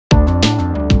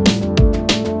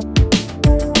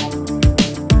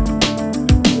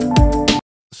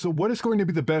So what is going to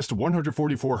be the best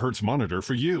 144Hz monitor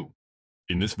for you?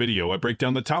 In this video, I break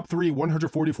down the top 3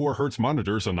 144Hz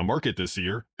monitors on the market this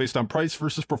year based on price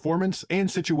versus performance and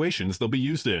situations they'll be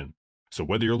used in. So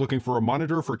whether you're looking for a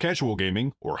monitor for casual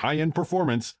gaming or high-end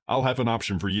performance, I'll have an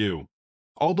option for you.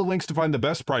 All the links to find the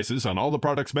best prices on all the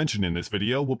products mentioned in this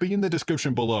video will be in the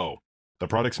description below. The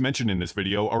products mentioned in this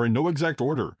video are in no exact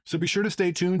order, so be sure to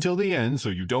stay tuned till the end so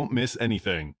you don't miss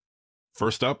anything.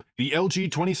 First up, the LG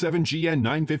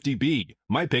 27GN950B,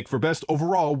 my pick for best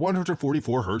overall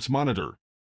 144Hz monitor.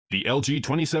 The LG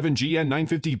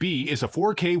 27GN950B is a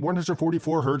 4K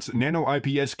 144Hz Nano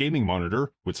IPS gaming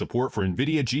monitor with support for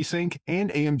NVIDIA G-Sync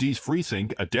and AMD's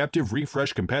FreeSync adaptive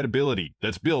refresh compatibility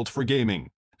that's built for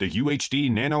gaming. The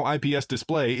UHD Nano IPS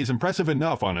display is impressive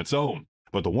enough on its own,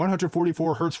 but the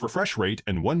 144Hz refresh rate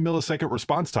and 1 millisecond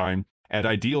response time add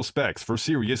ideal specs for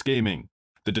serious gaming.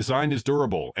 The design is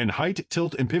durable, and height,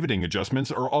 tilt, and pivoting adjustments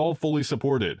are all fully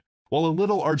supported, while a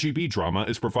little RGB drama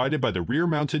is provided by the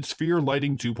rear-mounted Sphere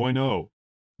Lighting 2.0.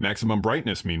 Maximum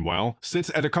brightness, meanwhile, sits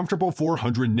at a comfortable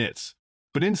 400 nits.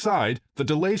 But inside, the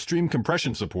delay stream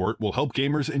compression support will help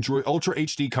gamers enjoy Ultra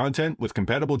HD content with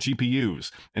compatible GPUs,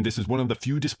 and this is one of the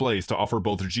few displays to offer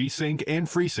both G-Sync and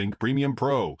FreeSync Premium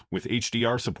Pro with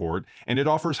HDR support, and it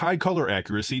offers high color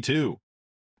accuracy too.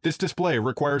 This display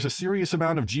requires a serious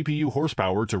amount of GPU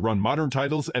horsepower to run modern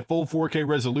titles at full 4K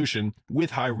resolution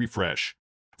with high refresh.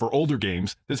 For older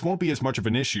games, this won't be as much of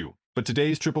an issue, but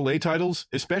today's AAA titles,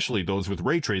 especially those with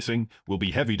ray tracing, will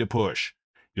be heavy to push.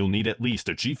 You'll need at least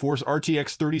a GeForce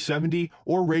RTX 3070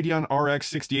 or Radeon RX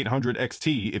 6800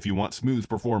 XT if you want smooth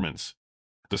performance.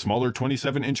 The smaller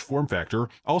 27-inch form factor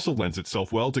also lends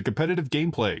itself well to competitive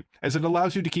gameplay, as it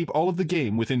allows you to keep all of the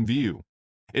game within view.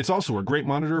 It's also a great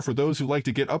monitor for those who like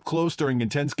to get up close during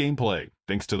intense gameplay,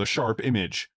 thanks to the sharp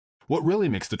image. What really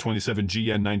makes the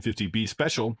 27GN950B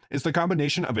special is the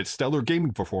combination of its stellar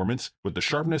gaming performance with the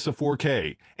sharpness of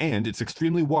 4K and its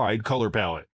extremely wide color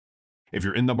palette. If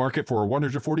you're in the market for a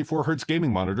 144Hz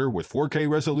gaming monitor with 4K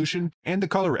resolution and the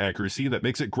color accuracy that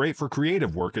makes it great for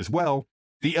creative work as well,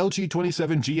 the LG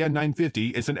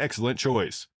 27GN950 is an excellent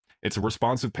choice. It's a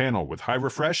responsive panel with high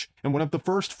refresh and one of the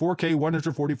first 4K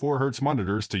 144Hz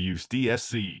monitors to use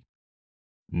DSC.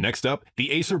 Next up,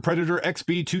 the Acer Predator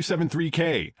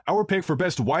XB273K, our pick for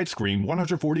best widescreen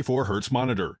 144Hz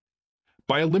monitor.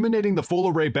 By eliminating the full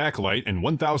array backlight and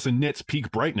 1000 nits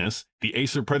peak brightness, the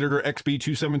Acer Predator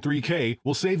XB273K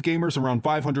will save gamers around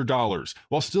 $500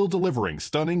 while still delivering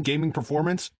stunning gaming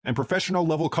performance and professional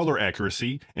level color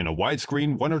accuracy in a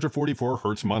widescreen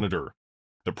 144Hz monitor.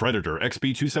 The Predator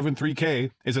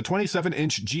XB273K is a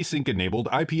 27-inch G-Sync enabled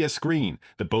IPS screen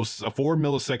that boasts a 4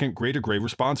 millisecond gray-to-gray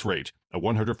response rate, a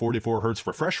 144Hz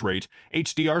refresh rate,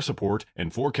 HDR support,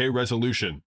 and 4K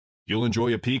resolution. You'll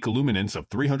enjoy a peak luminance of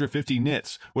 350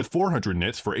 nits with 400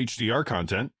 nits for HDR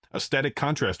content, a static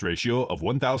contrast ratio of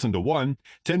 1000 to 1,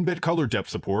 10-bit color depth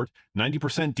support,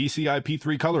 90%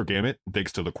 DCI-P3 color gamut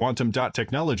thanks to the quantum dot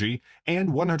technology, and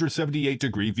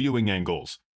 178-degree viewing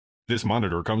angles. This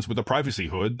monitor comes with a privacy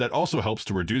hood that also helps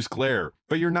to reduce glare,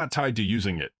 but you're not tied to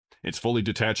using it. It's fully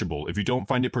detachable if you don't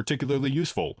find it particularly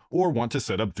useful or want to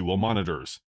set up dual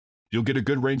monitors. You'll get a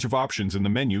good range of options in the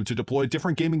menu to deploy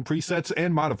different gaming presets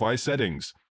and modify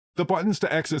settings. The buttons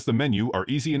to access the menu are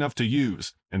easy enough to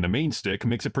use, and the main stick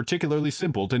makes it particularly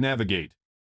simple to navigate.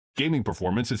 Gaming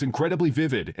performance is incredibly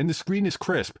vivid, and the screen is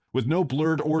crisp, with no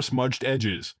blurred or smudged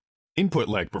edges. Input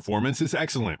lag performance is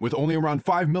excellent with only around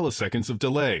 5 milliseconds of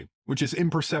delay, which is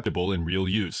imperceptible in real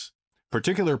use.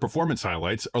 Particular performance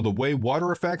highlights are the way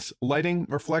water effects, lighting,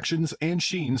 reflections, and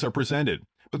sheens are presented,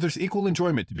 but there's equal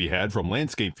enjoyment to be had from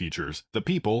landscape features, the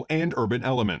people, and urban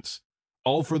elements,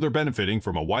 all further benefiting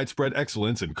from a widespread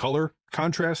excellence in color,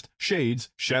 contrast, shades,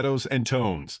 shadows, and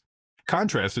tones.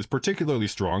 Contrast is particularly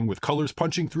strong with colors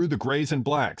punching through the grays and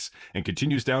blacks, and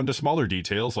continues down to smaller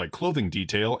details like clothing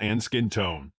detail and skin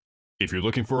tone. If you're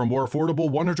looking for a more affordable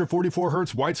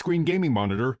 144Hz widescreen gaming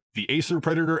monitor, the Acer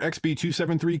Predator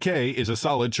XB273K is a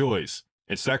solid choice.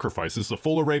 It sacrifices the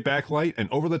full array backlight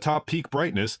and over-the-top peak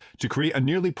brightness to create a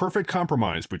nearly perfect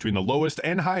compromise between the lowest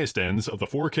and highest ends of the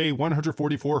 4K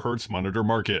 144Hz monitor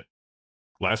market.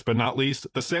 Last but not least,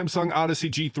 the Samsung Odyssey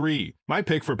G3, my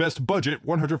pick for best budget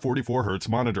 144Hz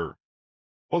monitor.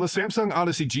 While the Samsung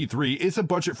Odyssey G3 is a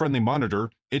budget-friendly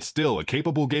monitor, it's still a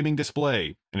capable gaming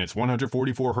display, and its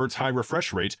 144Hz high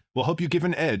refresh rate will help you give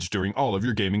an edge during all of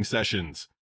your gaming sessions.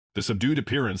 The subdued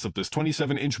appearance of this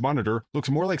 27-inch monitor looks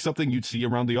more like something you'd see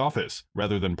around the office,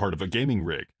 rather than part of a gaming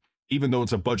rig. Even though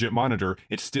it's a budget monitor,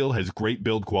 it still has great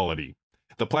build quality.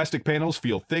 The plastic panels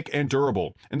feel thick and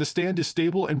durable, and the stand is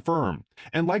stable and firm.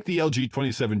 And like the LG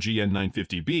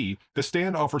 27GN950B, the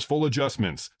stand offers full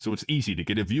adjustments, so it's easy to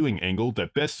get a viewing angle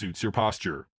that best suits your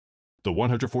posture. The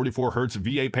 144Hz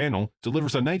VA panel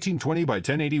delivers a 1920 by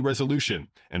 1080 resolution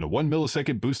and a 1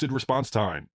 millisecond boosted response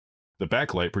time. The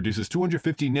backlight produces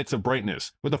 250 nits of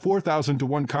brightness with a 4000 to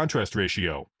 1 contrast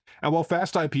ratio. And while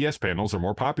fast IPS panels are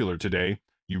more popular today,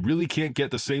 you really can't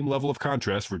get the same level of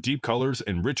contrast for deep colors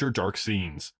and richer dark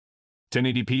scenes.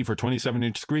 1080p for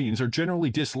 27-inch screens are generally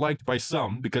disliked by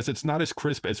some because it's not as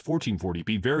crisp as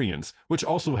 1440p variants, which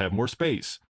also have more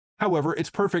space. However, it's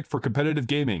perfect for competitive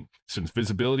gaming, since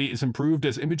visibility is improved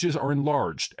as images are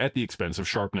enlarged at the expense of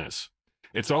sharpness.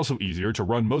 It's also easier to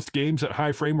run most games at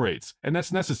high frame rates, and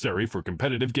that's necessary for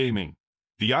competitive gaming.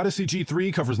 The Odyssey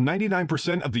G3 covers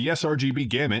 99% of the sRGB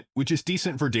gamut, which is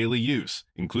decent for daily use,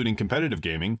 including competitive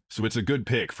gaming, so it's a good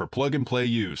pick for plug-and-play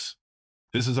use.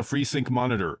 This is a FreeSync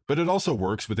monitor, but it also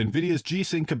works with NVIDIA's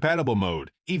G-Sync compatible mode,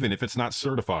 even if it's not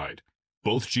certified.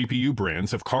 Both GPU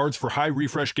brands have cards for high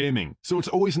refresh gaming, so it's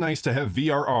always nice to have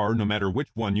VRR no matter which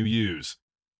one you use.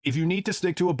 If you need to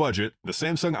stick to a budget, the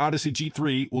Samsung Odyssey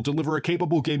G3 will deliver a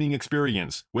capable gaming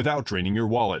experience without draining your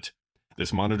wallet.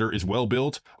 This monitor is well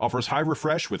built, offers high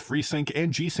refresh with FreeSync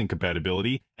and G-Sync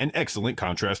compatibility, and excellent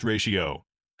contrast ratio.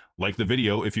 Like the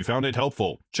video if you found it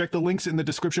helpful, check the links in the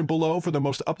description below for the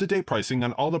most up-to-date pricing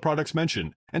on all the products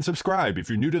mentioned, and subscribe if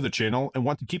you're new to the channel and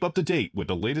want to keep up to date with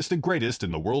the latest and greatest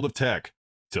in the world of tech.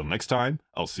 Till next time,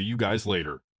 I'll see you guys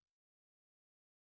later.